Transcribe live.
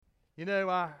You know,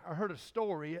 I heard a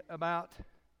story about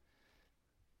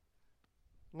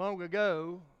long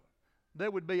ago,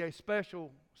 there would be a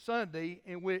special Sunday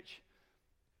in which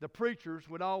the preachers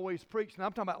would always preach, and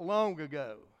I'm talking about long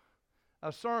ago,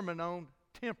 a sermon on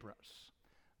temperance.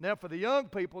 Now, for the young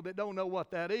people that don't know what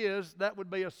that is, that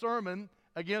would be a sermon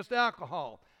against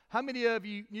alcohol. How many of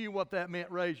you knew what that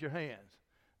meant? Raise your hands.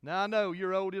 Now, I know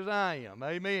you're old as I am.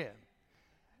 Amen.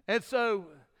 And so,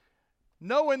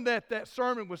 knowing that that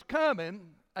sermon was coming,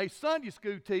 a Sunday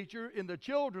school teacher in the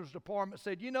children's department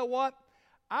said, you know what?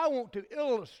 I want to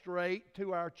illustrate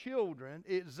to our children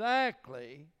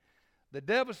exactly the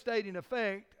devastating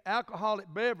effect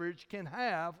alcoholic beverage can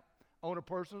have on a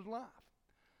person's life.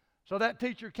 So that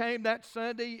teacher came that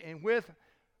Sunday, and with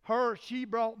her, she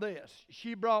brought this.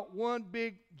 She brought one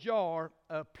big jar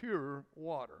of pure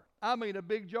water. I mean a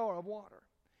big jar of water.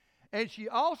 And she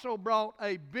also brought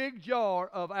a big jar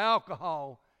of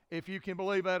alcohol, if you can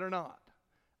believe that or not.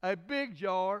 A big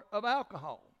jar of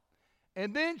alcohol.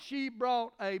 And then she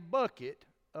brought a bucket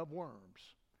of worms.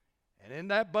 And in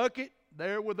that bucket,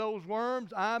 there were those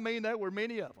worms. I mean, there were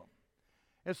many of them.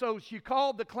 And so she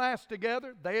called the class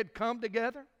together. They had come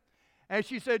together. And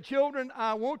she said, children,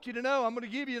 I want you to know, I'm going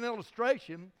to give you an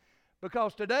illustration,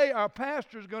 because today our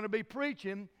pastor is going to be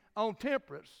preaching on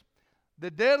temperance,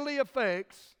 the deadly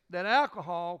effects that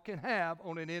alcohol can have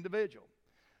on an individual.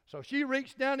 So she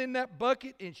reached down in that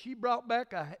bucket and she brought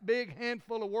back a big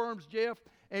handful of worms, Jeff,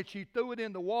 and she threw it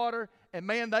in the water, and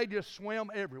man, they just swam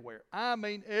everywhere. I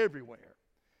mean everywhere.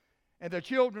 And the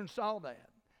children saw that.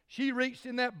 She reached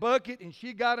in that bucket and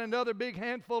she got another big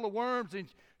handful of worms and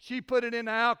she put it in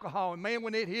the alcohol. And man,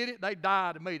 when it hit it, they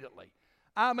died immediately.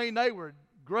 I mean, they were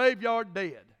graveyard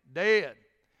dead.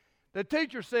 The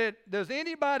teacher said, does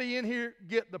anybody in here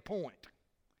get the point?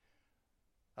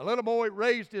 A little boy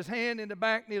raised his hand in the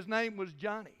back and his name was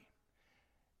Johnny.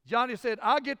 Johnny said,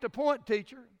 I get the point,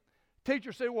 teacher.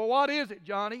 Teacher said, well, what is it,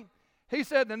 Johnny? He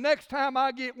said, the next time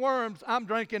I get worms, I'm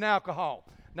drinking alcohol.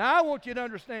 Now, I want you to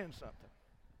understand something.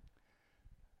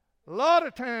 A lot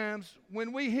of times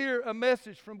when we hear a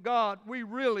message from God, we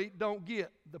really don't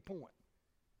get the point.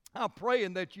 I'm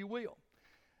praying that you will.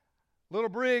 Little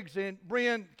Briggs and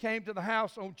Brian came to the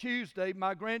house on Tuesday,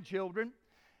 my grandchildren,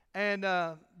 and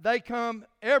they come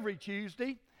every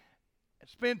Tuesday and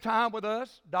spend time with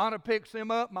us. Donna picks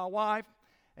them up, my wife,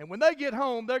 and when they get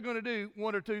home, they're going to do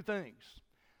one or two things.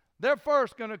 They're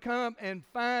first going to come and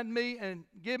find me and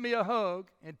give me a hug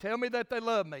and tell me that they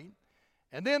love me.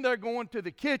 And then they're going to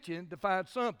the kitchen to find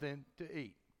something to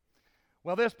eat.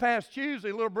 Well, this past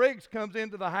Tuesday, little Briggs comes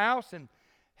into the house and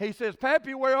he says,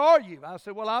 Pappy, where are you? I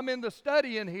said, well, I'm in the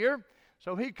study in here.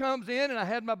 So he comes in and I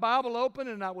had my Bible open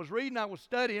and I was reading, I was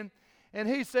studying. And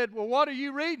he said, well, what are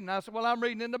you reading? I said, well, I'm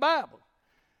reading in the Bible.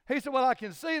 He said, well, I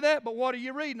can see that, but what are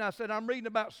you reading? I said, I'm reading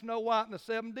about Snow White and the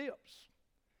 7 Dips.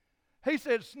 He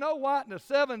said, Snow White and the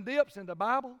 7 Dips in the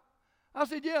Bible? I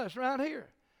said, yeah, it's right here.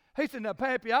 He said, now,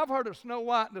 Pappy, I've heard of Snow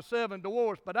White and the 7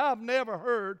 Dwarfs, but I've never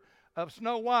heard of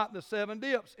Snow White and the 7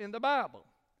 Dips in the Bible.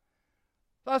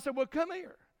 So I said, well, come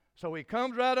here. So he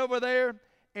comes right over there,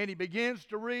 and he begins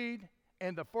to read,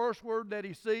 and the first word that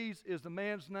he sees is the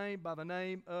man's name by the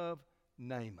name of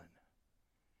Naaman.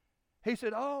 He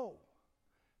said, oh,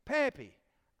 Pappy,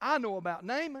 I know about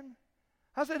Naaman.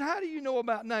 I said, how do you know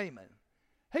about Naaman?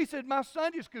 He said, my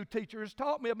Sunday school teacher has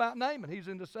taught me about Naaman. He's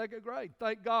in the 2nd grade.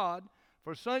 Thank God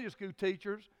for Sunday school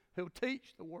teachers who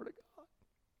teach the Word of God.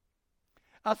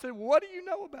 I said, well, what do you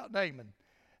know about Naaman?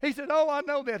 He said, oh, I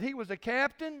know that he was a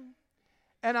captain,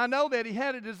 and I know that he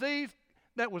had a disease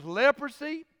that was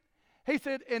leprosy. He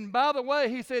said, and by the way,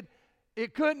 he said,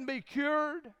 it couldn't be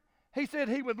cured. He said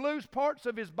he would lose parts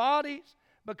of his body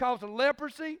because of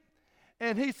leprosy.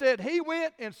 And he said he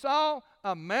went and saw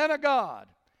a man of God.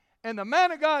 And the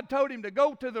man of God told him to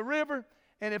go to the river,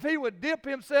 and if he would dip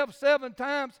himself 7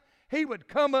 times, he would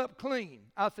come up clean.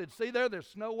 I said, see there's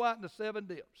Snow White and the 7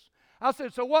 Dips. I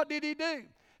said, so what did he do?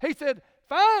 He said,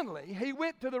 finally, he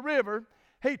went to the river,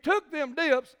 he took them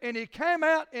dips, and he came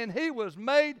out, and he was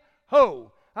made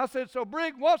whole. I said, so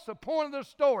Brig, what's the point of the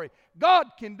story? God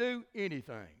can do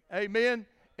anything. Amen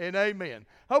and amen.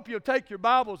 Hope you'll take your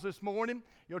Bibles this morning.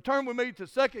 You'll turn with me to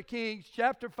 2 Kings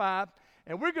chapter 5,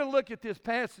 and we're going to look at this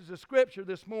passage of Scripture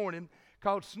this morning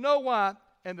called Snow White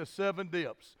and the 7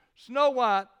 Dips. Snow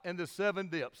White and the 7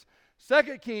 Dips.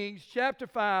 2 Kings chapter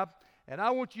 5, and I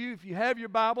want you, if you have your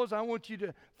Bibles, I want you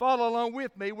to follow along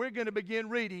with me. We're going to begin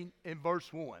reading in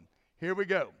verse 1. Here we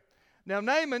go. Now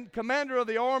Naaman, commander of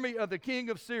the army of the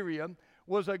king of Syria,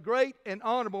 was a great and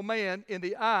honorable man in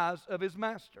the eyes of his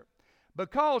master,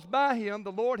 because by him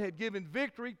the Lord had given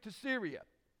victory to Syria.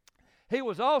 He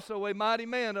was also a mighty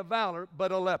man of valor,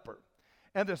 but a leper.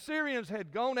 And the Syrians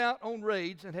had gone out on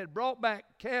raids and had brought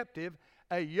back captive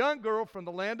a young girl from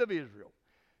the land of Israel.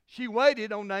 She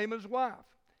waited on Naaman's wife.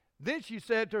 Then she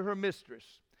said to her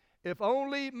mistress, "If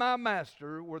only my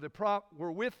master were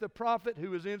with the prophet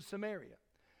who is in Samaria,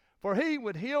 for he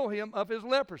would heal him of his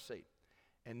leprosy."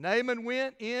 And Naaman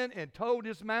went in and told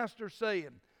his master,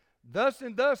 saying, "Thus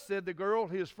and thus said the girl,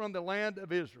 he is from the land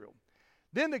of Israel."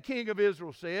 Then the king of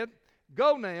Israel said,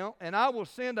 "Go now, and I will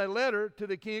send a letter to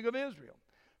the king of Israel."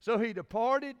 So he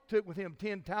departed, took with him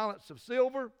 10 talents of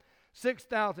silver,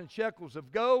 6,000 shekels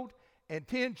of gold, and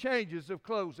 10 changes of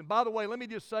clothes. And by the way, let me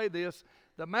just say this.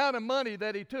 The amount of money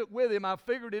that he took with him, I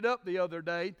figured it up the other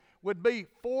day, would be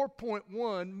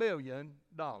 $4.1 million.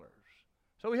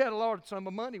 So he had a large sum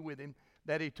of money with him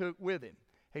that he took with him.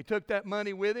 He took that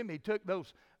money with him. He took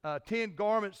those 10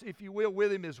 garments, if you will,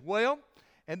 with him as well,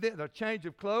 and then a change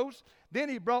of clothes. Then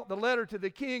he brought the letter to the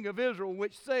king of Israel,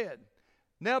 which said,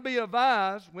 "Now be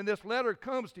advised, when this letter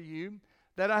comes to you,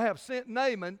 that I have sent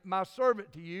Naaman, my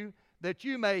servant, to you, that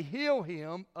you may heal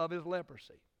him of his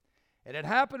leprosy." And it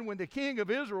happened when the king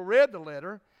of Israel read the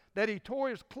letter that he tore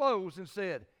his clothes and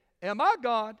said, "Am I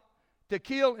God to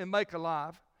kill and make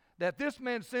alive, that this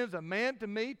man sends a man to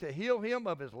me to heal him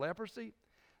of his leprosy?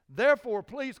 Therefore,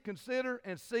 please consider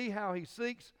and see how he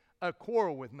seeks a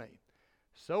quarrel with me."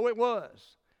 So it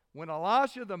was, when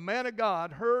Elisha the man of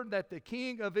God heard that the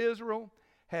king of Israel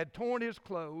had torn his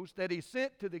clothes, that he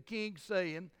sent to the king,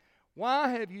 saying, "Why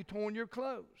have you torn your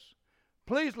clothes?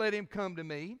 Please let him come to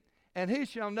me, and he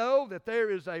shall know that there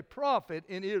is a prophet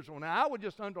in Israel." Now, I would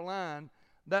just underline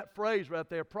that phrase right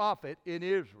there, prophet in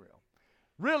Israel.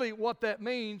 Really what that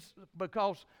means,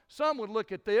 because some would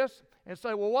look at this and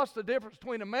say, well, what's the difference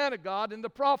between a man of God and the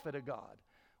prophet of God?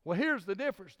 Well, here's the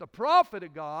difference. The prophet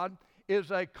of God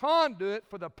is a conduit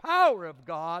for the power of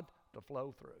God to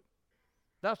flow through.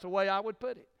 That's the way I would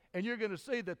put it. And you're going to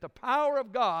see that the power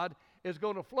of God is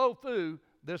going to flow through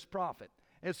this prophet.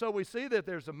 And so we see that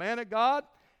there's a man of God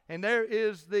and there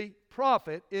is the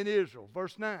prophet in Israel.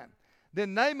 Verse 9.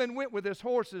 Then Naaman went with his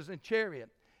horses and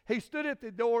chariot. He stood at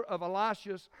the door of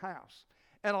Elisha's house.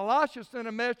 And Elisha sent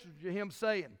a message to him,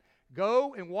 saying,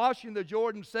 "Go and wash in the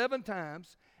Jordan 7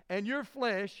 times, and your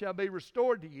flesh shall be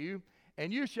restored to you,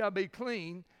 and you shall be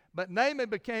clean." But Naaman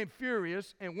became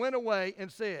furious and went away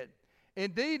and said,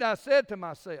 "Indeed, I said to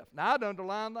myself." Now, I'd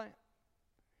underline that.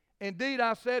 "Indeed,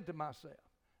 I said to myself."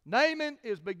 Naaman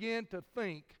is beginning to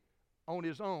think on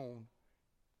his own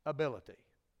ability.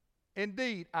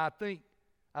 "Indeed, I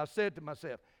said to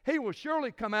myself, he will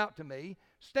surely come out to me,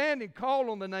 stand and call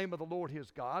on the name of the Lord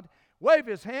his God, wave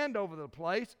his hand over the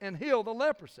place, and heal the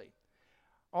leprosy.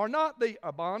 Are not the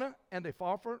Abana and the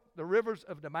Pharpar, the rivers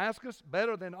of Damascus,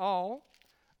 better than all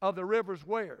of the rivers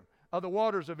where? Of the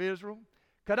waters of Israel?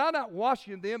 Could I not wash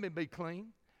in them and be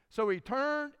clean?" So he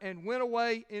turned and went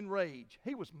away in rage.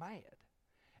 He was mad.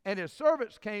 And his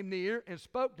servants came near and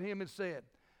spoke to him and said,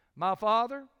 "My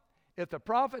father, if the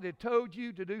prophet had told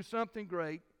you to do something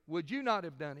great, would you not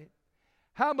have done it?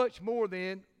 How much more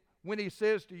then when he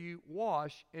says to you,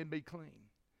 'Wash and be clean'?"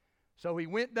 So he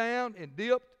went down and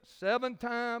dipped 7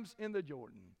 times in the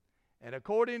Jordan, and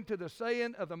according to the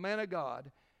saying of the man of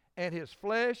God, and his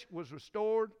flesh was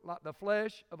restored like the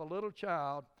flesh of a little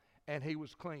child, and he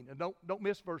was clean. And don't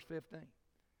miss verse 15.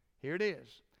 Here it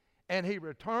is. And he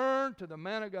returned to the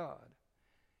man of God,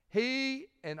 he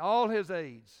and all his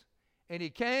aides. And he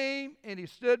came and he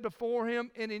stood before him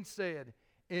and he said,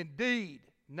 "Indeed,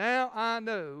 now I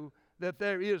know that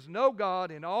there is no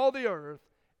God in all the earth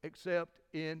except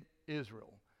in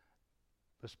Israel."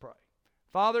 Let's pray.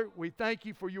 Father, we thank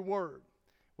you for your word.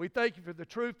 We thank you for the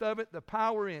truth of it, the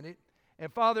power in it.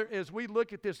 And Father, as we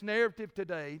look at this narrative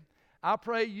today, I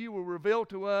pray you will reveal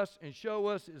to us and show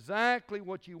us exactly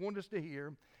what you want us to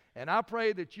hear. And I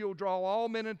pray that you'll draw all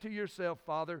men unto yourself,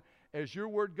 Father, as your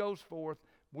word goes forth.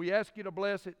 We ask you to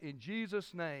bless it in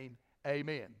Jesus' name.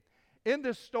 Amen. In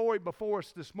this story before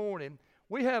us this morning,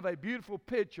 we have a beautiful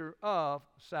picture of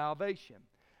salvation.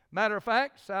 Matter of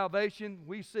fact, salvation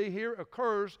we see here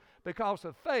occurs because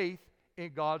of faith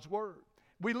in God's word.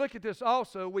 We look at this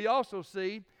also, we also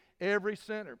see every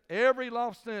sinner. Every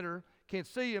lost sinner can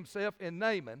see himself in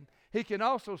Naaman. He can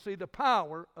also see the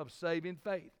power of saving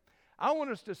faith. I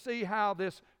want us to see how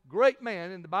this great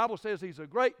man, and the Bible says he's a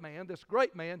great man, this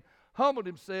great man humbled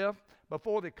himself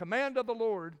before the command of the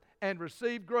Lord and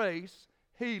received grace,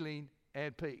 healing,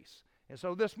 and peace. And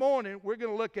so this morning, we're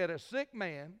going to look at a sick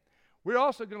man. We're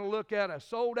also going to look at a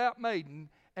sold-out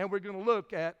maiden, and we're going to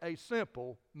look at a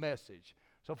simple message.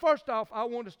 So first off, I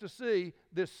want us to see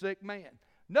this sick man.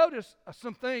 Notice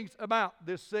some things about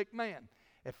this sick man.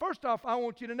 And first off, I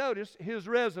want you to notice his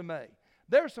resume.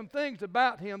 There are some things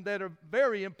about him that are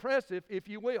very impressive, if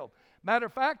you will. Matter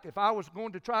of fact, if I was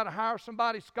going to try to hire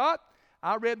somebody, Scott,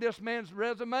 I read this man's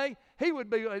resume, he would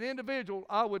be an individual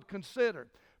I would consider.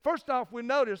 First off, we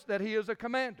notice that he is a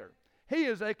commander. He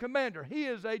is a commander. He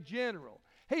is a general.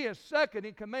 He is second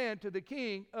in command to the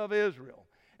king of Israel.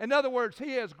 In other words,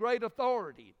 he has great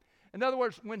authority. In other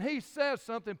words, when he says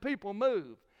something, people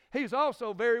move. He's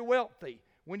also very wealthy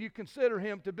when you consider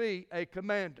him to be a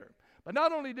commander. But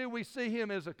not only do we see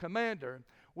him as a commander,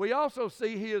 we also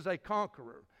see he is a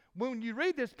conqueror. When you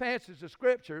read this passage of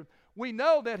Scripture, we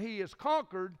know that he has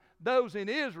conquered those in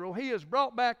Israel. He has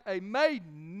brought back a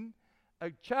maiden,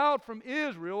 a child from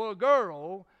Israel, a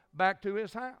girl, back to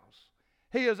his house.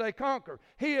 He is a conqueror.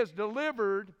 He has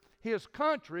delivered his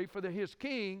country for his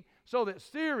king so that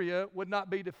Syria would not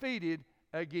be defeated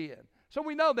again. So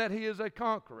we know that he is a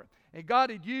conqueror. And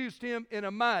God had used him in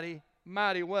a mighty,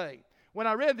 mighty way. When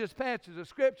I read this passage of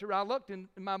Scripture, I looked in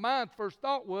my mind's first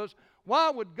thought was, why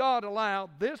would God allow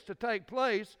this to take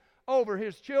place over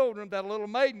his children, that a little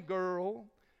maiden girl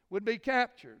would be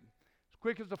captured? As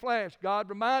quick as a flash, God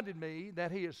reminded me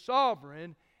that he is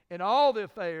sovereign in all the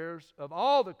affairs of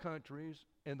all the countries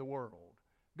in the world.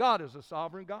 God is a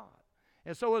sovereign God.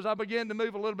 And so as I begin to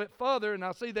move a little bit further and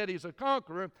I see that he's a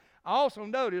conqueror, I also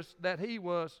notice that he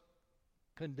was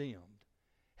condemned.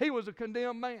 He was a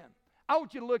condemned man. I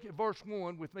want you to look at verse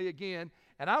 1 with me again,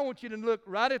 and I want you to look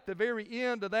right at the very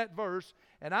end of that verse,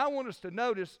 and I want us to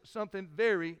notice something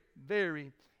very,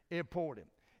 very important.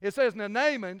 It says, "Now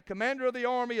Naaman, commander of the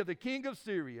army of the king of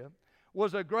Syria,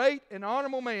 was a great and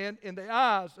honorable man in the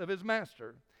eyes of his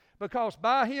master, because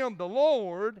by him the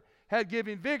Lord had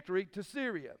given victory to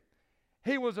Syria.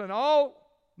 He was an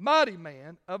almighty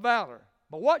man of valor."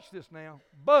 But watch this now.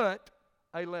 But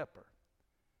a leper.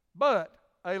 But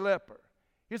a leper.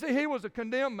 You see, he was a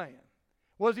condemned man.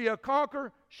 Was he a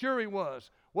conqueror? Sure he was.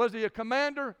 Was he a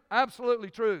commander? Absolutely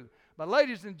true. But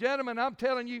ladies and gentlemen, I'm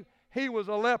telling you, he was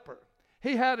a leper.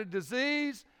 He had a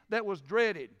disease that was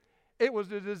dreaded. It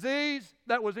was a disease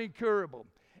that was incurable.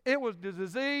 It was the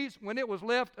disease when it was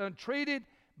left untreated.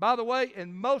 By the way,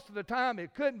 and most of the time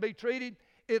it couldn't be treated,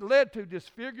 it led to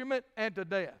disfigurement and to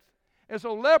death. And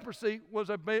so leprosy was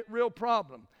a real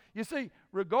problem. You see,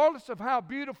 regardless of how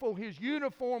beautiful his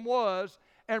uniform was,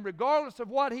 and regardless of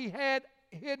what he had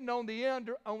hidden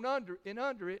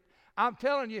under it, I'm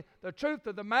telling you, the truth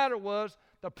of the matter was,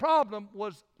 the problem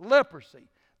was leprosy.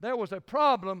 There was a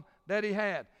problem that he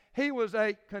had. He was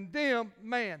a condemned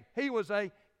man. He was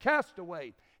a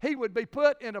castaway. He would be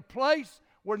put in a place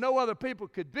where no other people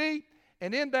could be,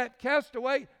 and in that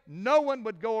castaway, no one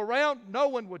would go around, no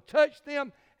one would touch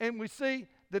them, and we see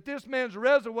that this man's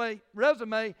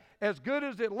resume, as good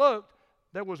as it looked,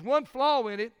 there was one flaw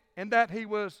in it, and that he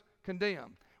was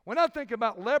condemned. When I think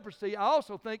about leprosy, I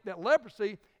also think that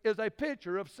leprosy is a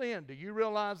picture of sin. Do you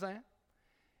realize that?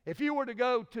 If you were to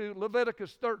go to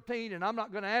Leviticus 13, and I'm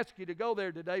not going to ask you to go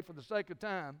there today for the sake of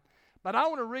time, but I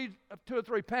want to read 2 or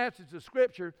 3 passages of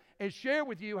Scripture and share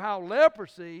with you how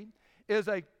leprosy is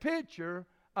a picture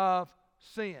of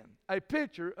sin. A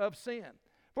picture of sin.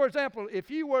 For example,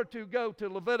 if you were to go to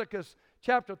Leviticus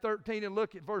chapter 13 and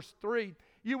look at verse 3,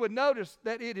 you would notice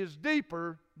that it is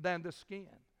deeper than the skin.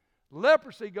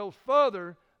 Leprosy goes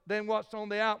further than what's on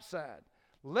the outside.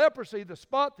 Leprosy, the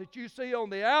spot that you see on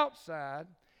the outside,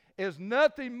 is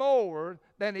nothing more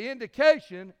than the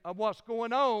indication of what's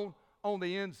going on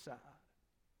the inside.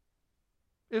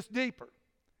 It's deeper,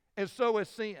 and so is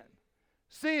sin.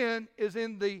 Sin is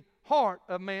in the heart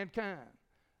of mankind.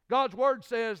 God's Word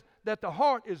says that the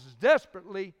heart is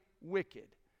desperately wicked.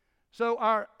 So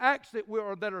our acts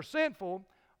that are sinful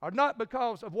are not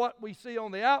because of what we see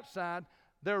on the outside.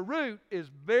 Their root is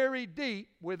very deep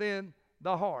within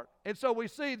the heart. And so we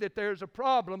see that there's a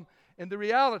problem, and the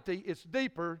reality is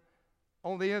deeper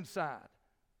on the inside.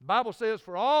 The Bible says,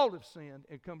 "For all have sinned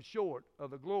and come short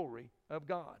of the glory of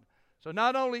God." So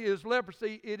not only is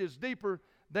leprosy, it is deeper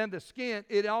than the skin,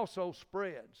 it also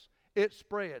spreads. It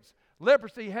spreads.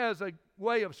 Leprosy has a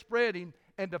way of spreading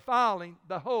and defiling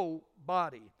the whole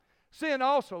body. Sin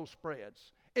also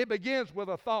spreads. It begins with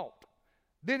a thought.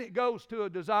 Then it goes to a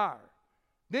desire.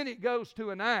 Then it goes to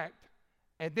an act.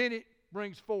 And then it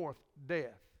brings forth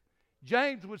death.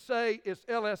 James would say it's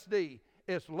LSD.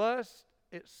 It's lust,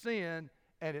 it's sin,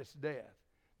 and it's death.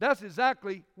 That's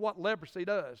exactly what leprosy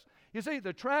does. You see,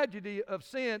 the tragedy of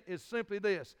sin is simply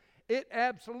this. It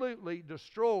absolutely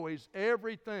destroys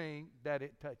everything that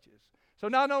it touches. So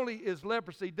not only is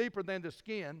leprosy deeper than the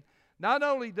skin, not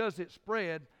only does it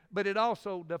spread, but it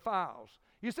also defiles.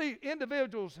 You see,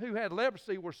 individuals who had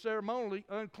leprosy were ceremonially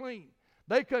unclean.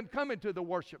 They couldn't come into the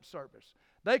worship service.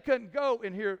 They couldn't go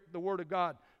and hear the Word of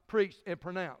God preached and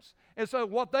pronounced. And so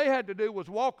what they had to do was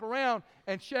walk around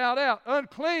and shout out,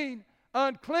 unclean,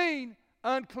 unclean,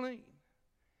 unclean.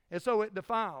 And so it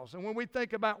defiles. And when we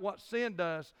think about what sin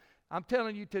does, I'm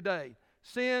telling you today,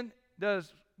 sin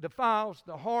defiles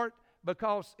the heart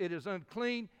because it is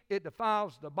unclean. It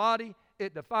defiles the body.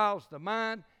 It defiles the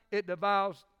mind. It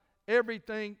defiles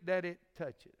everything that it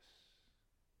touches.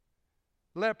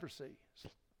 Leprosy,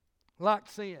 like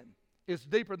sin, is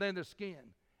deeper than the skin.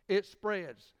 It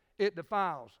spreads. It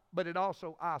defiles, but it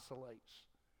also isolates.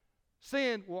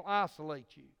 Sin will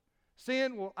isolate you.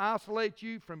 Sin will isolate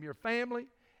you from your family.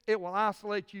 It will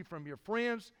isolate you from your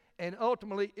friends. And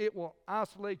ultimately, it will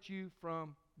isolate you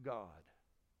from God.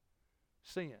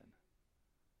 Sin.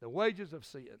 The wages of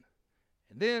sin.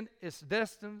 And then it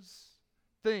destines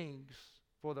things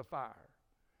for the fire.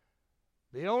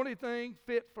 The only thing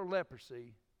fit for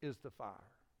leprosy is the fire.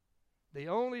 The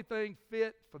only thing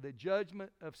fit for the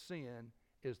judgment of sin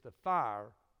is the fire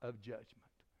of judgment.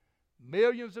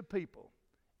 Millions of people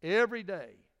every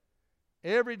day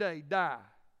die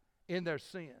in their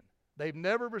sin. They've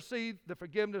never received the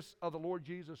forgiveness of the Lord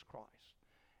Jesus Christ.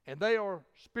 And they are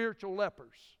spiritual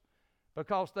lepers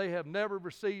because they have never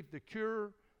received the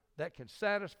cure that can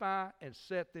satisfy and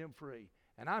set them free.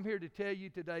 And I'm here to tell you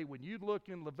today, when you look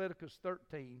in Leviticus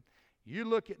 13, you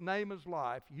look at Naaman's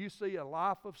life, you see a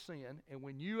life of sin. And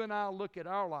when you and I look at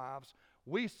our lives,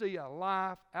 we see a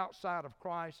life outside of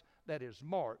Christ that is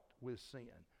marked with sin.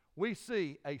 We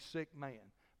see a sick man.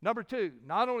 Number two,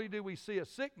 not only do we see a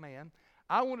sick man,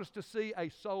 I want us to see a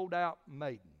sold-out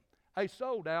maiden. A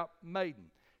sold-out maiden.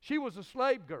 She was a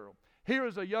slave girl. Here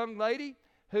is a young lady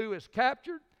who is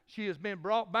captured. She has been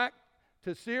brought back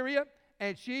to Syria,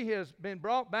 and she has been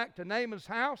brought back to Naaman's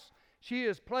house. She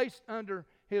is placed under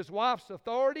his wife's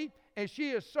authority, and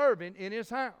she is serving in his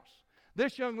house.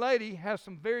 This young lady has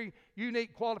some very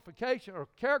unique qualification or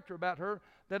character about her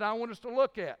that I want us to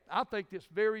look at. I think it's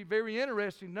very, very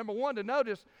interesting. Number one, to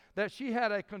notice that she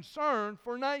had a concern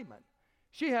for Naaman.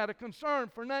 She had a concern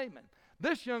for Naaman.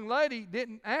 This young lady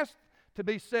didn't ask to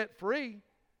be set free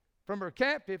from her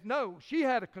captive. No, she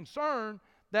had a concern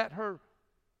that her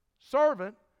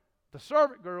servant, the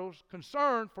servant girl's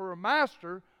concern for her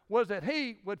master was that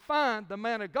he would find the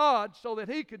man of God so that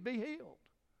he could be healed.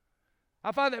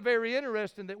 I find that very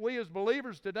interesting that we as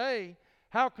believers today,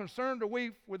 how concerned are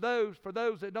we with for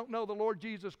those that don't know the Lord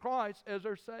Jesus Christ as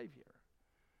their Savior.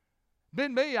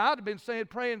 Been me, I'd have been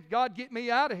praying, God, get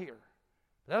me out of here.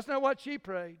 That's not what she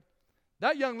prayed.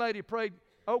 That young lady prayed,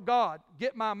 oh God,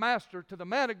 get my master to the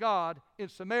man of God in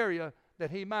Samaria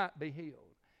that he might be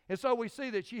healed. And so we see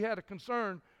that she had a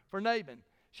concern for Naaman.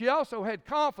 She also had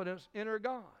confidence in her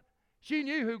God. She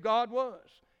knew who God was.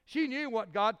 She knew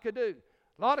what God could do.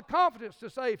 A lot of confidence to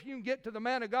say if you can get to the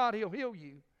man of God, he'll heal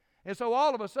you. And so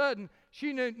all of a sudden,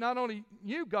 she not only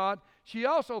knew God, she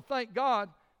also thanked God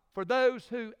for those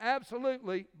who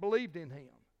absolutely believed in him.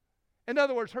 In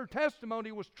other words, her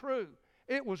testimony was true.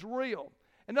 It was real.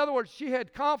 In other words, she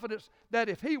had confidence that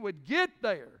if he would get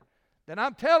there, then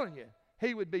I'm telling you,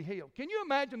 he would be healed. Can you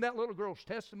imagine that little girl's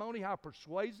testimony, how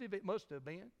persuasive it must have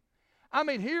been? I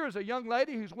mean, here is a young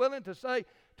lady who's willing to say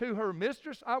to her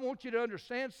mistress, I want you to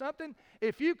understand something.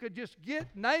 If you could just get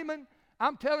Naaman,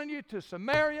 I'm telling you, to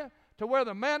Samaria, to where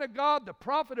the man of God, the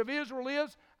prophet of Israel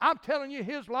is, I'm telling you,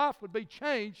 his life would be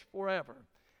changed forever.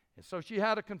 And so she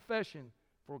had a confession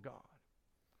for God.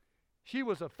 She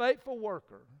was a faithful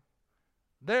worker.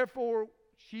 Therefore,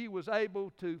 she was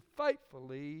able to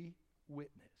faithfully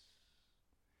witness.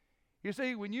 You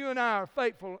see, when you and I are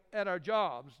faithful at our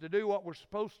jobs to do what we're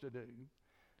supposed to do,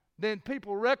 then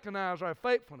people recognize our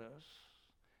faithfulness.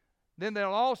 Then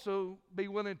they'll also be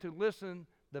willing to listen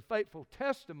the faithful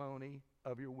testimony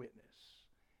of your witness.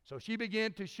 So she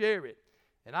began to share it.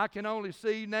 And I can only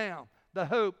see now the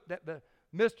hope that the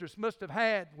mistress must have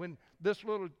had when this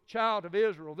little child of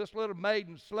Israel, this little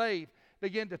maiden slave,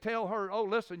 began to tell her, oh,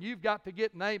 listen, you've got to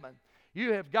get Naaman.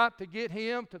 You have got to get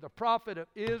him to the prophet of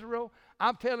Israel.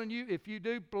 I'm telling you, if you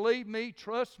do believe me,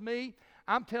 trust me,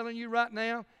 I'm telling you right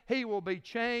now, he will be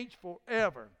changed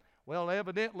forever. Well,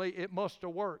 evidently it must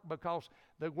have worked, because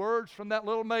the words from that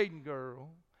little maiden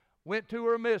girl went to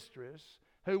her mistress,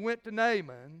 who went to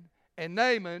Naaman, and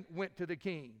Naaman went to the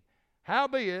king.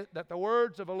 Howbeit that the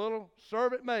words of a little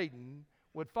servant maiden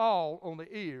would fall on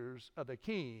the ears of the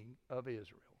king of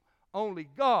Israel. Only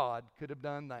God could have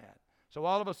done that. So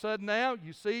all of a sudden now,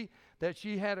 you see that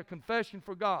she had a confession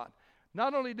for God.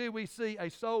 Not only do we see a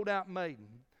sold-out maiden,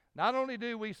 not only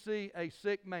do we see a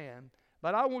sick man,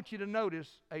 but I want you to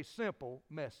notice a simple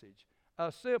message.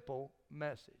 A simple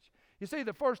message. You see,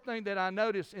 the first thing that I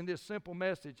notice in this simple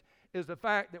message is the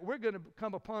fact that we're going to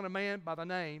come upon a man by the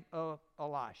name of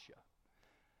Elisha.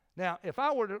 Now, if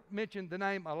I were to mention the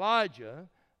name Elijah,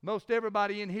 most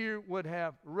everybody in here would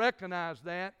have recognized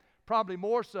that, probably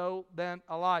more so than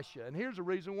Elisha. And here's the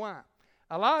reason why.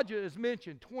 Elijah is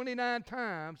mentioned 29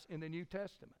 times in the New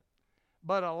Testament,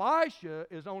 but Elisha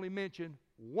is only mentioned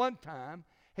one time.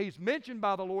 He's mentioned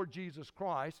by the Lord Jesus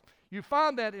Christ. You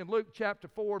find that in Luke chapter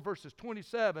 4, verses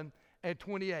 27 and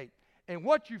 28. And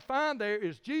what you find there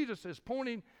is Jesus is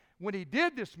pointing, when he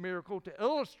did this miracle, to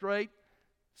illustrate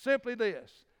simply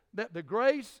this, that the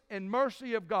grace and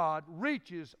mercy of God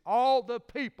reaches all the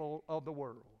people of the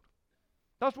world.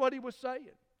 That's what he was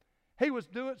saying. He was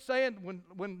saying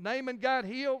when Naaman got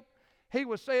healed, he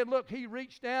was saying, look, he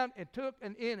reached down and took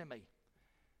an enemy.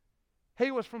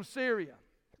 He was from Syria.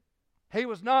 He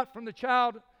was not from the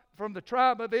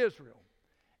tribe of Israel.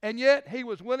 And yet he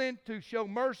was willing to show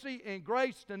mercy and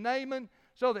grace to Naaman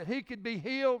so that he could be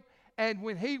healed. And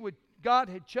when God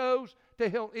had chose to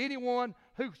heal anyone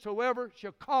whosoever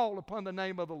shall call upon the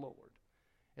name of the Lord.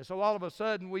 And so all of a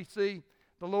sudden we see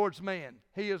the Lord's man.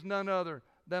 He is none other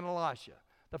than Elisha.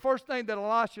 The first thing that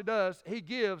Elisha does, he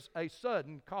gives a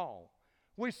sudden call.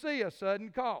 We see a sudden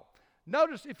call.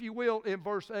 Notice, if you will, in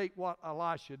verse 8 what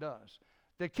Elisha does.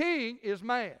 The king is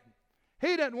mad.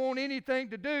 He doesn't want anything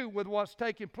to do with what's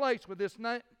taking place with this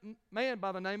man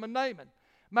by the name of Naaman.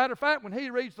 Matter of fact, when he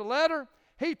reads the letter,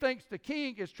 he thinks the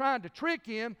king is trying to trick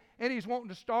him and he's wanting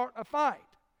to start a fight.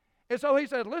 And so he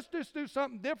said, let's just do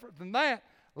something different than that.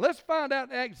 Let's find out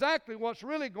exactly what's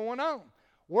really going on.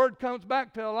 Word comes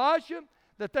back to Elisha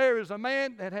that there is a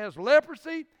man that has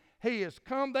leprosy. He has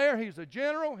come there. He's a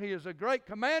general. He is a great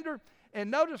commander.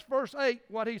 And notice verse 8,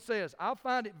 what he says. I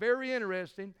find it very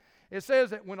interesting. It says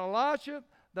that when Elisha,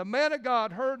 the man of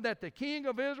God, heard that the king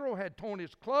of Israel had torn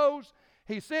his clothes,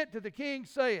 he sent to the king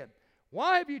saying,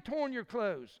 why have you torn your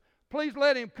clothes? Please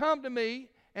let him come to me,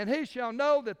 and he shall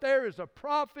know that there is a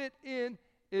prophet in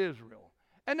Israel.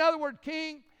 In other words,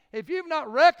 king, if you've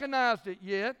not recognized it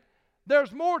yet,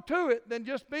 there's more to it than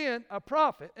just being a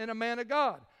prophet and a man of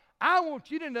God. I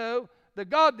want you to know the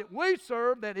God that we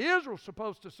serve, that Israel's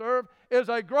supposed to serve, is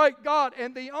a great God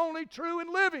and the only true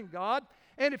and living God.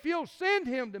 And if you'll send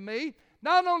him to me,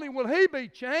 not only will he be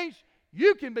changed,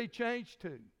 you can be changed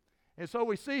too. And so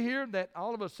we see here that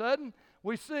all of a sudden,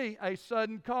 we see a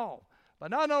sudden call.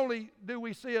 But not only do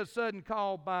we see a sudden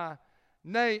call by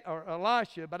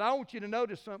Elisha, but I want you to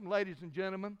notice something, ladies and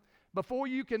gentlemen. Before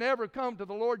you can ever come to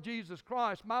the Lord Jesus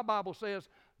Christ, my Bible says,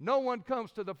 no one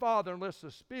comes to the Father unless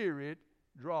the Spirit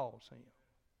draws him.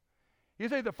 You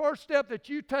see, the first step that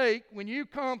you take when you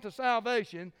come to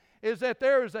salvation is that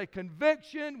there is a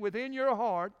conviction within your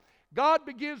heart. God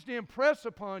begins to impress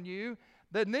upon you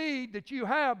the need that you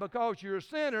have because you're a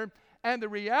sinner, and the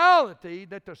reality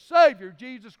that the Savior,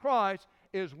 Jesus Christ,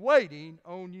 is waiting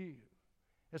on you.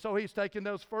 And so he's taking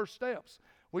those first steps.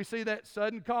 We see that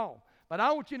sudden call. But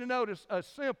I want you to notice a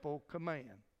simple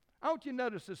command. I want you to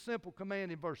notice a simple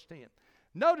command in verse 10.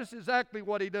 Notice exactly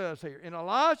what he does here. And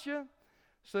Elisha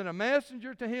sent a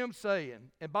messenger to him saying,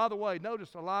 and by the way,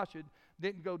 notice Elisha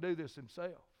didn't go do this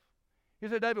himself. You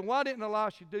say, David, why didn't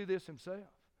Elisha do this himself?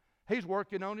 He's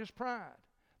working on his pride.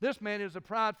 This man is a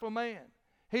prideful man.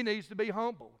 He needs to be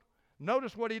humbled.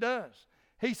 Notice what he does.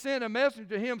 He sent a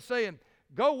messenger to him saying,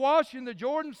 go wash in the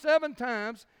Jordan 7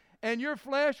 times, and your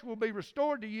flesh will be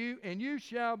restored to you, and you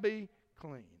shall be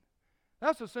clean.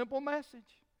 That's a simple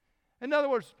message. In other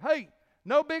words, hey,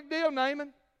 no big deal,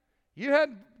 Naaman. You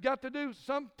hadn't got to do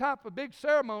some type of big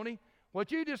ceremony.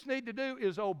 What you just need to do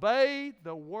is obey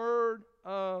the Word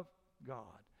of God.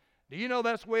 Do you know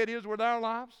that's the way it is with our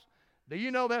lives? Do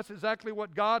you know that's exactly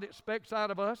what God expects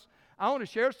out of us? I want to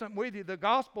share something with you. The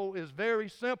gospel is very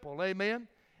simple, amen?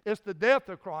 It's the death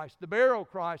of Christ, the burial of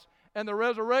Christ, and the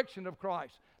resurrection of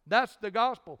Christ. That's the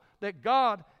gospel, that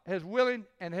God is willing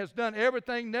and has done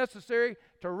everything necessary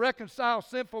to reconcile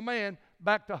sinful man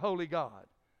back to holy God.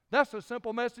 That's the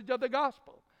simple message of the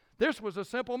gospel. This was a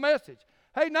simple message.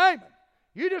 Hey, Naaman,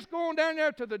 you just go on down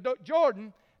there to the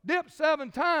Jordan, dip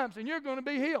 7 times, and you're going to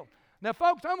be healed. Now,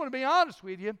 folks, I'm going to be honest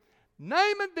with you.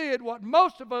 Naaman did what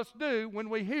most of us do when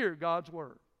we hear God's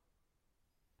word.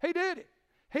 He did it.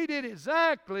 He did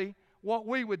exactly what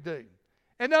we would do.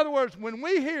 In other words, when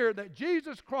we hear that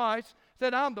Jesus Christ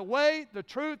said, I'm the way, the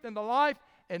truth, and the life,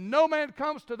 and no man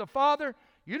comes to the Father,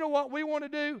 you know what we want to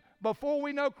do before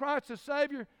we know Christ as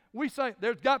Savior? We say,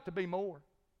 there's got to be more.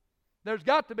 There's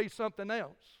got to be something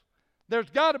else. There's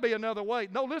got to be another way.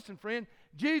 No, listen, friend,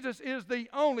 Jesus is the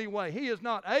only way. He is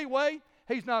not a way.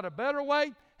 He's not a better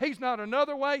way. He's not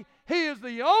another way. He is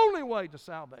the only way to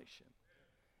salvation.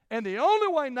 And the only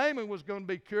way Naaman was going to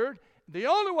be cured, the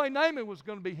only way Naaman was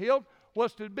going to be healed,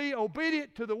 was to be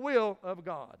obedient to the will of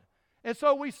God. And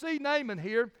so we see Naaman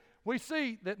here. We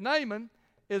see that Naaman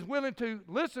is willing to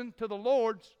listen to the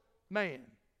Lord's man.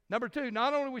 Number two,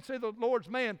 not only we see the Lord's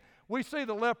man, we see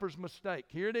the leper's mistake.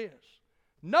 Here it is.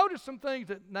 Notice some things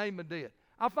that Naaman did.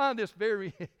 I find this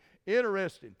very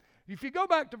interesting. If you go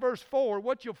back to verse 4,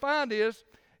 what you'll find is,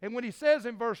 and when he says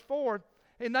in verse 4,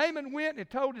 and Naaman went and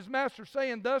told his master,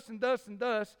 saying, thus and thus and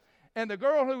thus, and the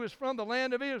girl who is from the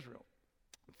land of Israel.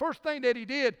 First thing that he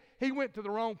did, he went to the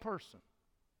wrong person.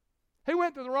 He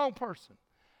went to the wrong person.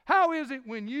 How is it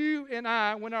when you and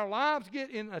I, when our lives get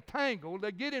in a tangle,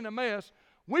 they get in a mess,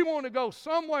 we want to go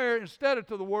somewhere instead of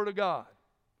to the Word of God?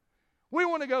 We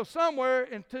want to go somewhere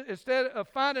instead of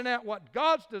finding out what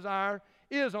God's desire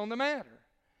is on the matter.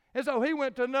 And so he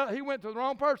went to the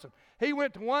wrong person. He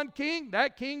went to one king.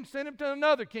 That king sent him to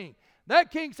another king.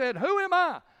 That king said, who am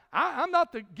I? I'm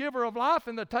not the giver of life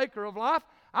and the taker of life.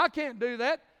 I can't do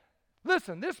that.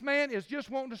 Listen, this man is just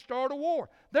wanting to start a war.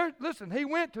 Listen, he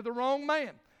went to the wrong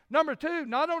man. Number two,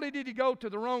 not only did he go to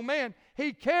the wrong man,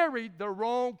 he carried the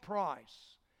wrong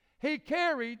price. He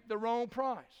carried the wrong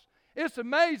price. It's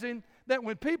amazing that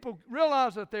when people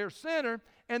realize that they're a sinner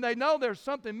and they know there's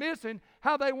something missing,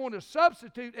 how they want to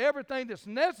substitute everything that's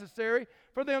necessary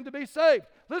for them to be saved.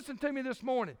 Listen to me this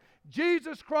morning.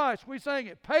 Jesus Christ, we sang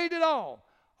it, paid it all.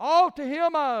 All to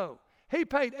Him I owe. He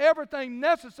paid everything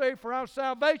necessary for our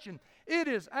salvation. It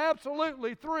is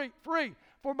absolutely free.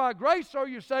 For by grace are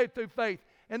you saved through faith,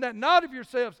 and that not of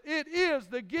yourselves. It is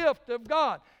the gift of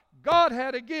God. God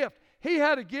had a gift. He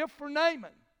had a gift for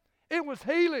Naaman. It was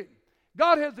healing.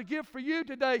 God has a gift for you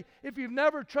today if you've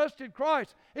never trusted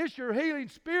Christ. It's your healing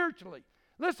spiritually.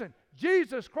 Listen,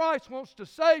 Jesus Christ wants to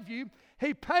save you.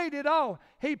 He paid it all.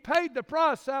 He paid the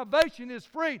price. Salvation is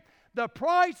free. The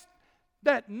price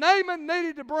that Naaman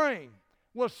needed to bring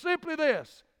was simply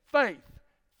this: faith.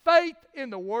 Faith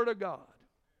in the Word of God.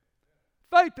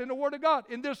 Faith in the Word of God.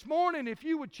 And this morning, if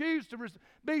you would choose to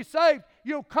be saved,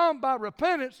 you'll come by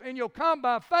repentance and you'll come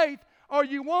by faith, or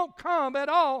you won't come at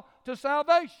all to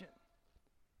salvation.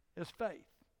 It's faith.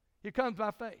 He comes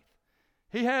by faith.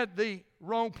 He had the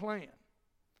wrong plan.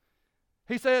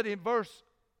 He said in verse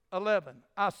 11,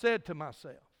 I said to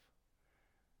myself.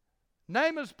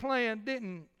 Naaman's plan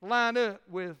didn't line up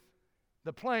with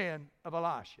the plan of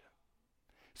Elisha.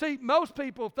 See, most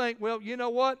people think, well, you know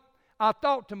what? I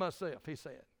thought to myself, he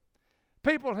said.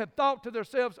 People have thought to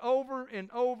themselves over and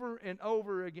over and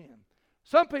over again.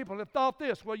 Some people have thought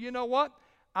this, well, you know what?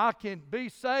 I can be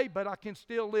saved, but I can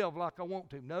still live like I want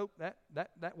to. Nope,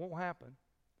 that won't happen.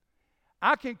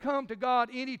 I can come to God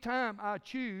anytime I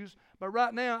choose, but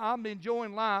right now I'm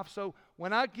enjoying life, so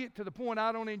when I get to the point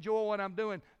I don't enjoy what I'm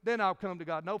doing, then I'll come to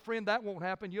God. No, friend, that won't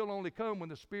happen. You'll only come when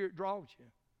the Spirit draws you.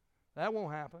 That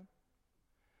won't happen.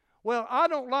 Well, I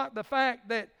don't like the fact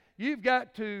that you've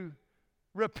got to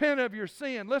repent of your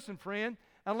sin. Listen, friend,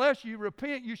 unless you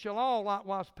repent, you shall all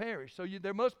likewise perish. So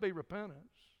there must be repentance.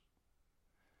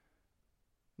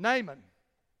 Naaman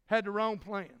had the wrong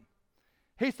plan.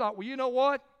 He thought, well, you know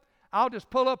what? I'll just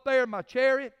pull up there in my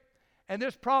chariot, and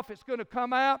this prophet's going to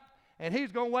come out, and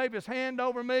he's going to wave his hand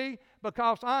over me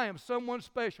because I am someone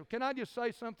special. Can I just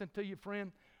say something to you,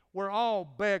 friend? We're all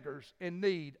beggars in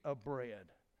need of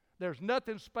bread. There's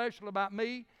nothing special about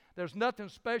me. There's nothing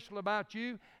special about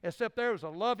you, except there was a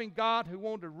loving God who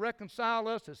wanted to reconcile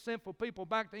us as sinful people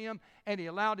back to Him, and He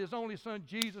allowed His only Son,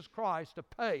 Jesus Christ, to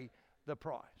pay the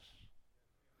price.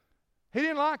 He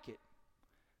didn't like it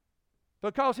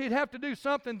because he'd have to do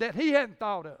something that he hadn't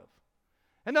thought of.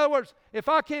 In other words, if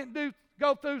I can't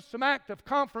go through some act of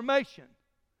confirmation,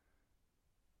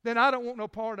 then I don't want no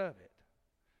part of it.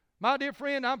 My dear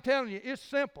friend, I'm telling you, it's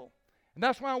simple. And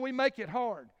that's why we make it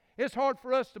hard. It's hard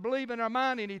for us to believe in our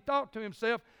mind, and he thought to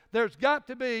himself, there's got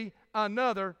to be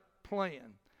another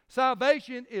plan.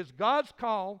 Salvation is God's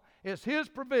call. It's His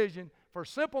provision for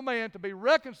simple man to be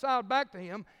reconciled back to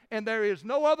Him, and there is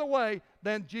no other way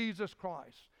than Jesus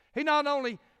Christ. He not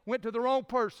only went to the wrong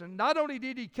person, not only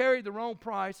did he carry the wrong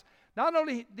price, not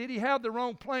only did he have the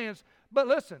wrong plans, but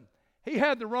listen, he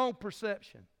had the wrong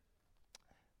perception.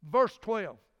 Verse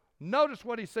 12. Notice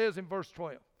what he says in verse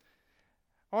 12.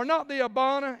 Are not the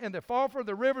Abana and the Pharpar,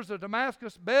 the rivers of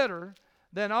Damascus, better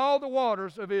than all the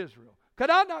waters of Israel? Could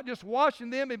I not just wash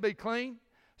in them and be clean?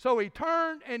 So he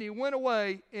turned and he went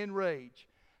away in rage.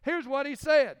 Here's what he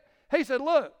said. He said,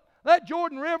 look, that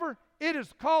Jordan River, it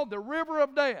is called the river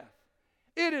of death.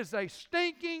 It is a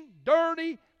stinking,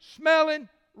 dirty, smelling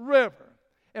river.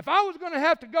 If I was going to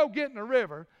have to go get in a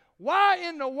river, Why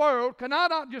in the world can I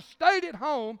not just stay at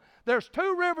home? There's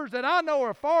 2 rivers that I know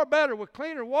are far better with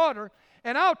cleaner water,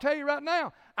 and I'll tell you right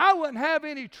now, I wouldn't have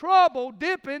any trouble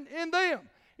dipping in them.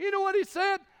 You know what he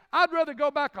said? I'd rather go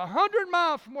back 100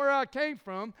 miles from where I came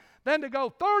from than to go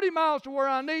 30 miles to where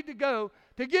I need to go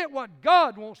to get what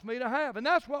God wants me to have. And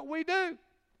that's what we do.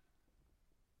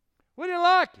 We didn't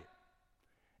like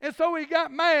it. And so he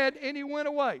got mad and he went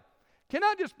away. Can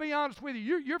I just be honest with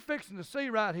you? You're fixing to see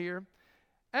right here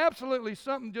absolutely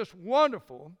something just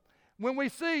wonderful when we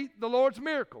see the Lord's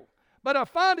miracle. But I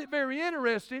find it very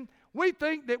interesting. We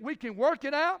think that we can work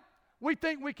it out. We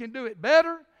think we can do it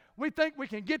better. We think we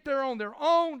can get there on their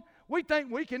own. We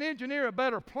think we can engineer a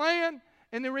better plan.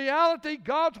 And in reality,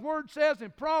 God's Word says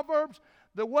in Proverbs,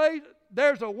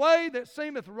 there's a way that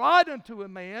seemeth right unto a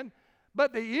man,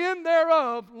 but the end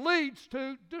thereof leads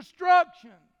to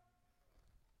destruction.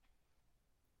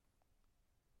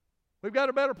 We've got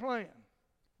a better plan.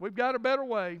 We've got a better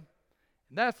way.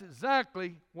 And that's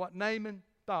exactly what Naaman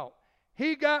thought.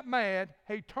 He got mad,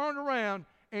 he turned around,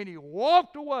 and he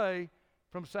walked away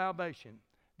from salvation.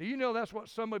 Do you know that's what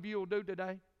some of you will do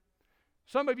today?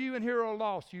 Some of you in here are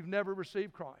lost. You've never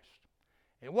received Christ.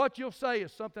 And what you'll say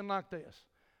is something like this.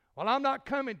 Well, I'm not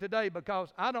coming today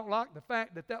because I don't like the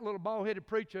fact that little bald-headed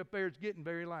preacher up there is getting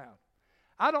very loud.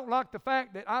 I don't like the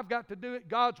fact that I've got to do it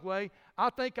God's way.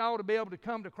 I think I ought to be able to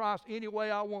come to Christ any way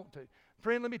I want to.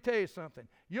 Friend, let me tell you something.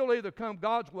 You'll either come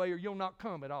God's way or you'll not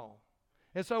come at all.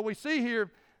 And so we see here,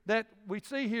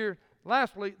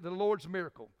 lastly, the Lord's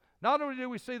miracle. Not only do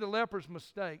we see the leper's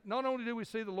mistake, not only do we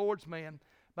see the Lord's man,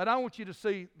 but I want you to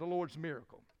see the Lord's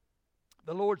miracle.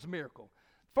 The Lord's miracle.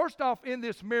 First off, in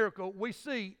this miracle, we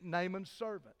see Naaman's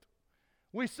servant.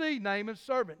 We see Naaman's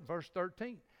servant in verse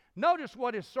 13. Notice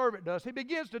what his servant does. He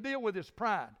begins to deal with his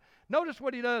pride. Notice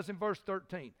what he does in verse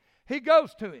 13. He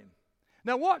goes to him.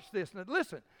 Now watch this. Now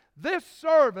listen. This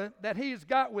servant that he's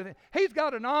got with him, he's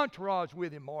got an entourage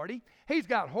with him, Marty. He's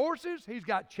got horses. He's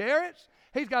got chariots.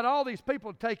 He's got all these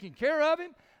people taking care of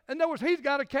him. In other words, he's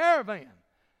got a caravan.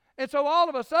 And so all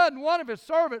of a sudden, one of his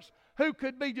servants, who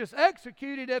could be just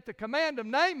executed at the command of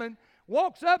Naaman,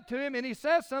 walks up to him and he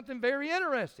says something very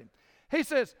interesting. He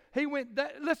says,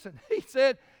 he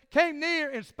said, came near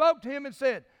and spoke to him and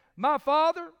said, my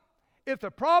father, if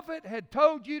the prophet had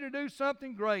told you to do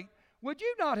something great, would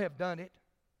you not have done it?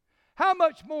 How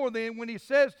much more then when he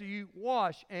says to you,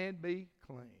 wash and be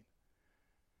clean?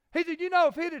 He said,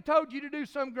 if he'd have told you to do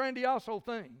some grandiose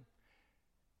thing,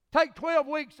 take 12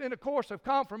 weeks in a course of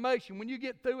confirmation. When you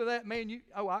get through with that, man,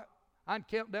 I can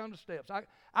count down the steps.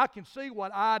 I can see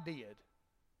what I did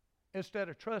instead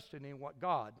of trusting in what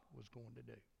God was going to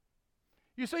do.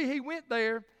 You see, he went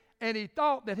there and he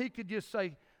thought that he could just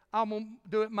say, I'm going to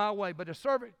do it my way. But a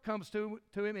servant comes to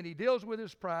him and he deals with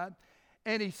his pride.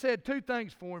 And he said 2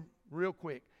 things for him real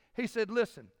quick. He said,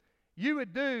 listen, you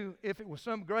would do, if it was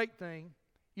some great thing,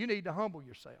 you need to humble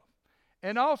yourself.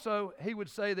 And also, he would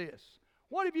say this,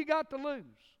 what have you got to lose?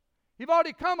 You've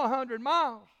already come 100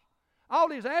 miles. All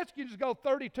he's asking you is to go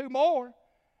 32 more.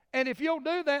 And if you'll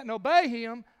do that and obey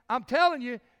him, I'm telling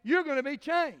you, you're going to be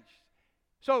changed.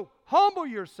 So humble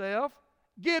yourself,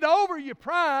 get over your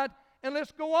pride, and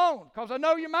let's go on, because I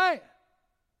know you're mad.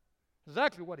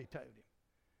 Exactly what he told him.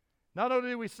 Not only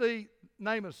do we see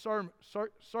Naaman's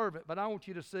servant, but I want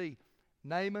you to see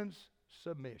Naaman's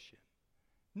submission.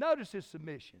 Notice his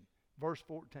submission. Verse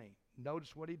 14.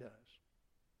 Notice what he does.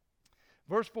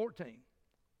 Verse 14.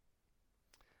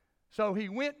 So he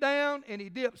went down and he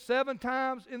dipped 7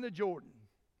 times in the Jordan,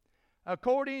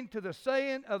 according to the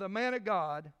saying of the man of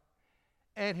God,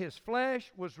 and his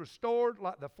flesh was restored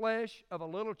like the flesh of a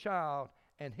little child,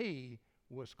 and he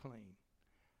was clean.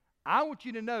 I want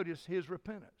you to notice his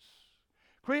repentance.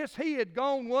 Chris, he had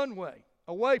gone one way,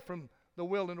 away from the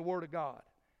will and the Word of God.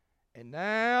 And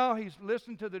now he's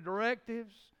listened to the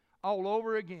directives all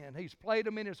over again. He's played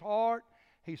them in his heart.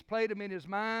 He's played them in his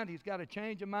mind. He's got a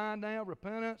change of mind now,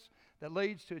 repentance, that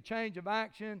leads to a change of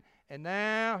action. And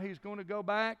now he's going to go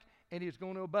back and he's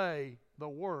going to obey the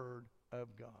Word of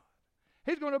God.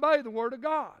 He's going to obey the Word of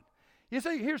God. You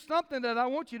see, here's something that I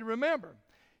want you to remember.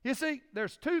 You see,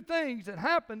 there's 2 things that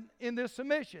happen in this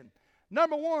submission.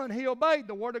 Number 1, he obeyed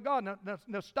the Word of God.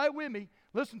 Now stay with me.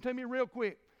 Listen to me real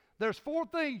quick. There's 4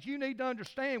 things you need to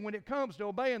understand when it comes to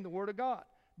obeying the Word of God.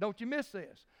 Don't you miss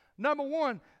this. Number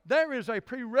 1, there is a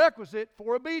prerequisite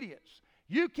for obedience.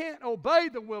 You can't obey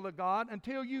the will of God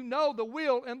until you know the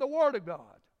will and the Word of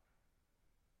God.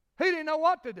 He didn't know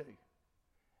what to do.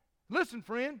 Listen,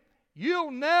 friend,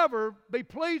 you'll never be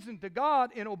pleasing to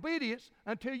God in obedience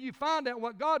until you find out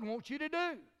what God wants you to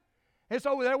do. And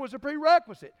so there was a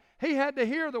prerequisite. He had to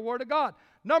hear the Word of God.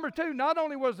 Number two, not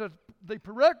only was the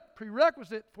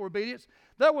prerequisite for obedience,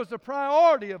 that was the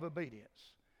priority of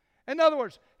obedience. In other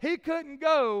words, he couldn't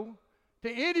go to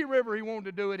any river he wanted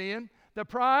to do it in. The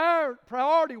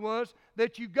priority was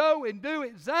that you go and do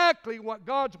exactly what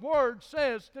God's Word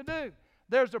says to do.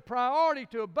 There's a priority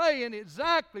to obeying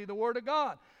exactly the Word of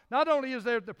God. Not only is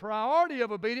there the priority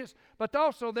of obedience, but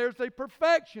also there's the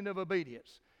perfection of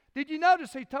obedience. Did you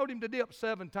notice he told him to dip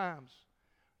 7 times?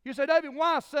 You say, David,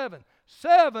 why 7?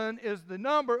 7 is the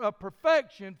number of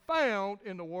perfection found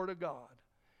in the Word of God.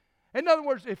 In other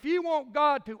words, if you want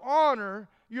God to honor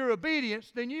your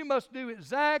obedience, then you must do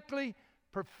exactly,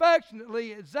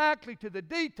 perfectionately, exactly to the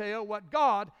detail what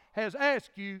God has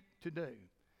asked you to do. And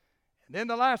then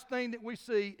the last thing that we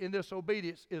see in this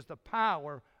obedience is the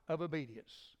power of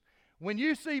obedience. When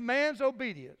you see man's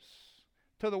obedience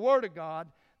to the Word of God,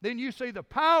 then you see the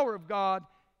power of God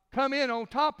come in on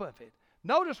top of it.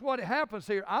 Notice what happens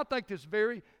here. I think this is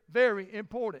very, very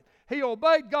important. He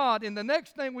obeyed God, and the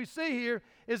next thing we see here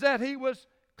is that he was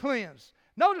cleansed.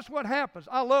 Notice what happens.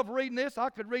 I love reading this. I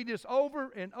could read this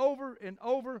over and over and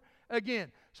over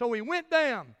again. So he went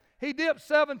down. He dipped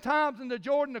 7 times in the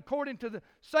Jordan according to the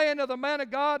saying of the man of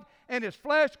God, and his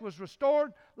flesh was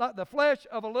restored like the flesh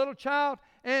of a little child,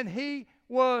 and he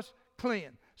was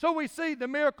cleansed. So we see the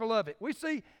miracle of it. We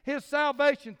see his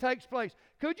salvation takes place.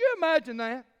 Could you imagine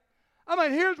that? I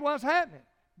mean, here's what's happening.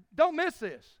 Don't miss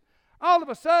this. All of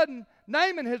a sudden,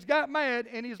 Naaman has got mad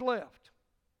and he's left.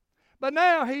 But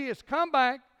now he has come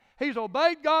back. He's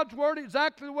obeyed God's word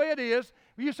exactly the way it is.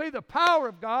 You see the power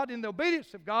of God and the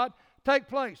obedience of God take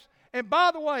place. And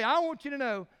by the way, I want you to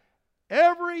know,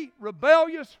 every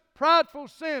rebellious, prideful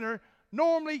sinner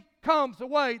normally comes the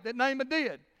way that Naaman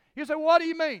did. You say, what do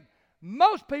you mean?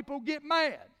 Most people get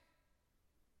mad.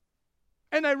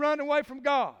 And they run away from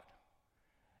God.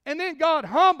 And then God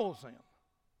humbles them.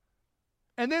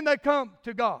 And then they come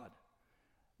to God.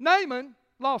 Naaman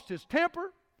lost his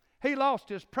temper, he lost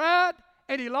his pride,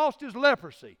 and he lost his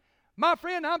leprosy. My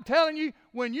friend, I'm telling you,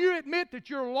 when you admit that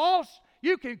you're lost,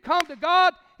 you can come to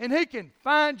God and He can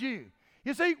find you.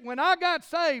 You see, when I got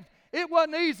saved, it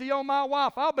wasn't easy on my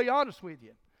wife. I'll be honest with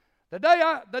you. The day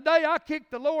I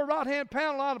kicked the lower right-hand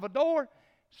panel out of a door,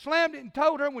 slammed it and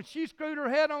told her when she screwed her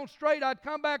head on straight I'd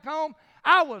come back home,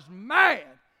 I was mad.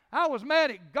 I was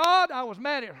mad at God. I was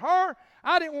mad at her.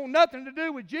 I didn't want nothing to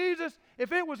do with Jesus.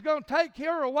 If it was going to take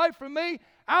her away from me,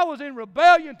 I was in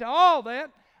rebellion to all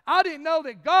that. I didn't know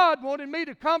that God wanted me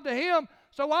to come to Him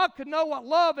so I could know what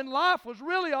love and life was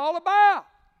really all about.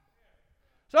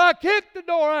 So I kicked the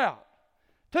door out.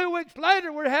 2 weeks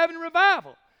later, we're having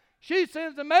revival. She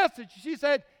sends a message. She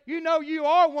said, you know, you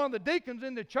are one of the deacons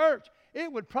in the church.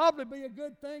 It would probably be a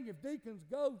good thing if deacons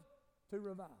go to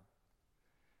revival.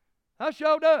 I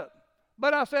showed up.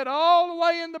 But I sat all the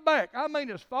way in the back. I mean,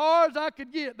 as far as I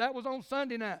could get. That was on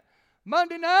Sunday night.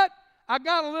 Monday night, I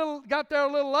got there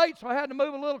a little late, so I had to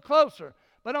move a little closer.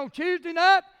 But on Tuesday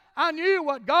night, I knew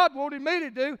what God wanted me to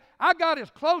do. I got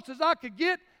as close as I could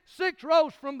get, 6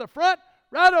 rows from the front,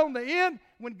 right on the end.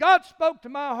 When God spoke to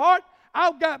my heart,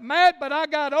 I got mad, but I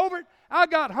got over it. I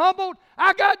got humbled.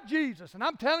 I got Jesus. And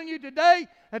I'm telling you today,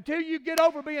 until you get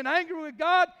over being angry with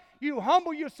God, you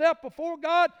humble yourself before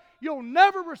God, you'll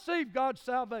never receive God's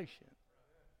salvation.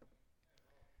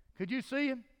 Could you see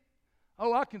him?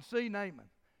 Oh, I can see Naaman.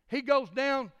 He goes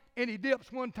down and he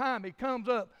dips 1 time. He comes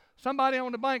up. Somebody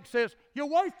on the bank says, you're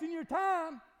wasting your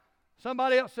time.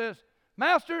 Somebody else says,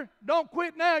 Master, don't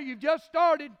quit now. You've just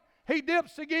started. He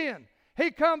dips again. He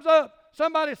comes up.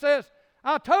 Somebody says,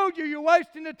 I told you you're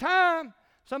wasting the time.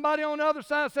 Somebody on the other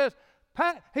side says,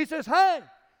 he says, hey,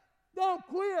 don't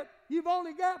quit. You've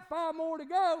only got 5 more to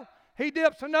go. He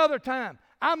dips another time.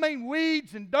 I mean,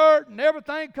 weeds and dirt and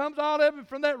everything comes all of it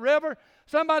from that river.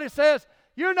 Somebody says,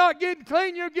 you're not getting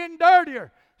clean, you're getting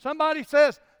dirtier. Somebody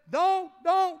says, don't.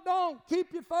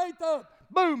 Keep your faith up.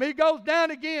 Boom, he goes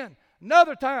down again.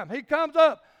 Another time, he comes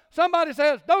up. Somebody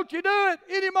says, don't you do it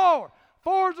anymore.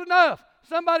 4's enough.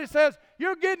 Somebody says,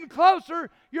 you're getting closer.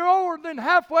 You're over than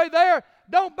halfway there.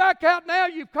 Don't back out now.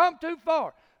 You've come too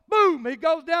far. Boom, he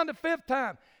goes down the 5th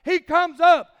time. He comes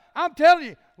up. I'm telling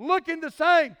you, looking the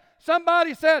same.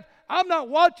 Somebody said, I'm not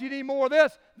watching any more of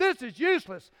this. This is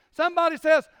useless. Somebody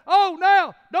says, oh,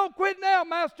 now, don't quit now,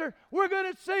 Master. We're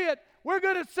going to see it. We're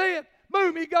going to see it.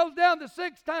 Boom, he goes down the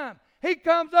 6th time. He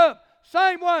comes up,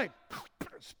 same way,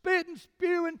 spitting,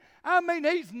 spewing. I mean,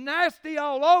 he's nasty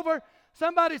all over.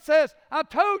 Somebody says, I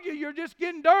told you, you're just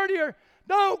getting dirtier.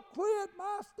 Don't quit,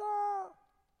 Master.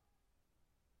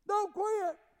 Don't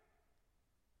quit.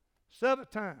 7th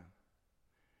time.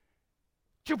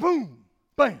 Cha-boom,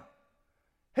 bam.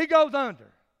 he goes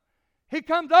under. He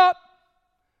comes up,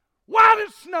 white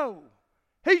as snow.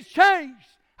 He's changed.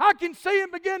 I can see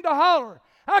him begin to holler.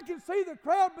 I can see the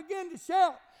crowd begin to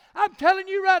shout. I'm telling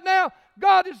you right now,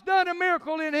 God has done a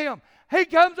miracle in him. He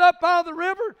comes up out of the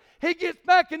river. He gets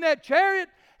back in that chariot.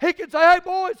 He can say, hey,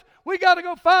 boys, we got to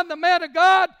go find the man of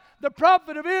God, the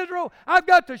prophet of Israel. I've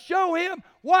got to show him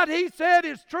what he said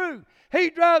is true. He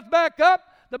drives back up.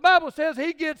 The Bible says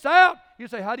he gets out. You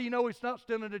say, how do you know he's not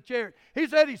still in the chariot? He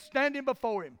said he's standing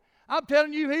before him. I'm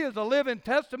telling you, he is a living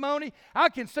testimony. I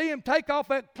can see him take off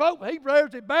that cloak. He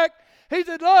rears it back. He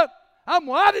said, look, I'm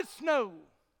white as snow.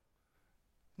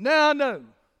 Now I know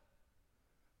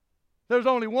there's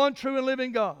only one true and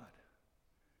living God,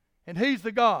 and he's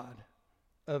the God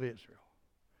of Israel.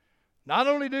 Not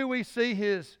only do we see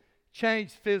his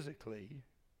change physically,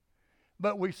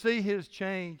 but we see his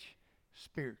change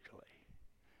spiritually.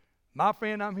 My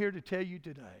friend, I'm here to tell you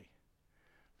today,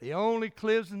 the only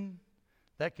cleansing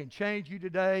that can change you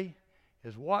today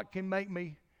is what can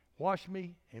wash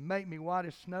me and make me white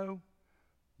as snow?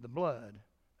 The blood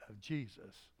of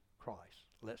Jesus Christ.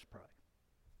 Let's pray.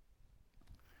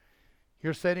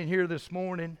 You're sitting here this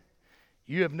morning.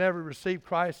 You have never received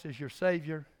Christ as your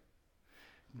Savior.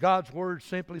 God's Word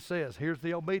simply says, here's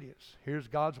the obedience. Here's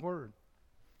God's Word.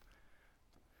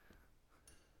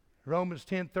 Romans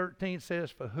 10:13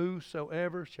 says, for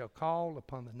whosoever shall call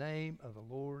upon the name of the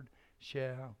Lord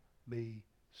shall be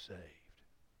saved.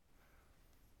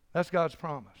 That's God's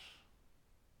promise.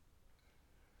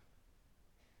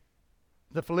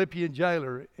 The Philippian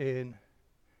jailer in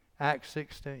Acts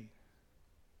 16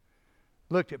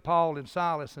 looked at Paul and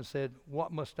Silas and said,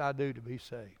 what must I do to be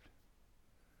saved?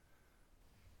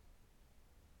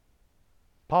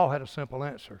 Paul had a simple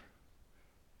answer,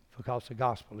 because the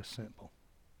gospel is simple.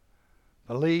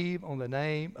 Believe on the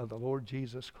name of the Lord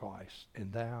Jesus Christ,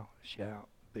 and thou shalt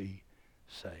be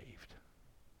saved.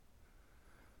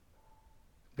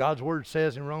 God's Word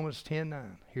says in Romans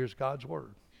 10:9, here's God's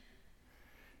Word.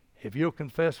 If you'll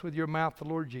confess with your mouth the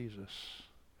Lord Jesus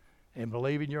and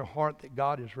believe in your heart that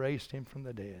God has raised him from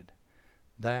the dead,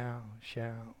 thou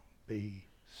shalt be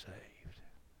saved.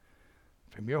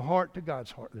 From your heart to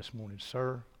God's heart this morning,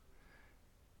 sir,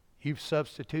 you've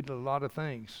substituted a lot of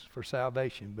things for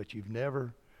salvation, but you've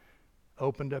never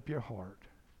opened up your heart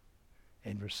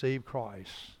and received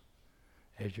Christ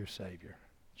as your Savior.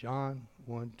 John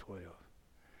 1:12.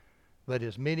 But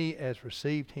as many as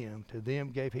received him, to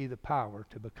them gave he the power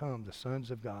to become the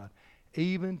sons of God,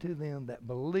 even to them that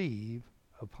believe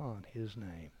upon his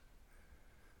name.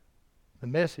 The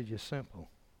message is simple.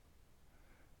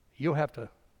 You'll have to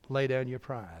lay down your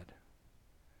pride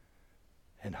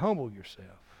and humble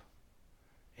yourself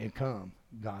and come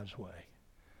God's way.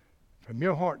 From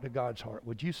your heart to God's heart,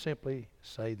 would you simply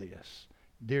say this?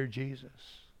 Dear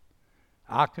Jesus,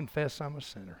 I confess I'm a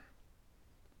sinner.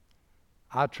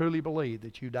 I truly believe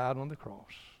that you died on the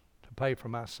cross to pay for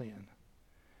my sin.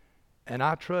 And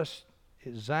I trust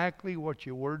exactly what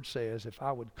your word says. If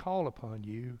I would call upon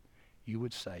you, you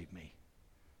would save me.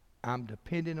 I'm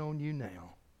depending on you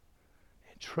now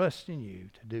and trusting you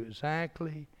to do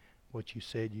exactly what you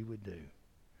said you would do.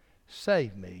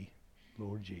 Save me,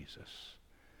 Lord Jesus.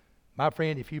 My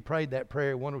friend, if you prayed that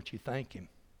prayer, why don't you thank him?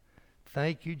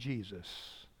 Thank you,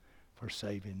 Jesus, for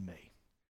saving me.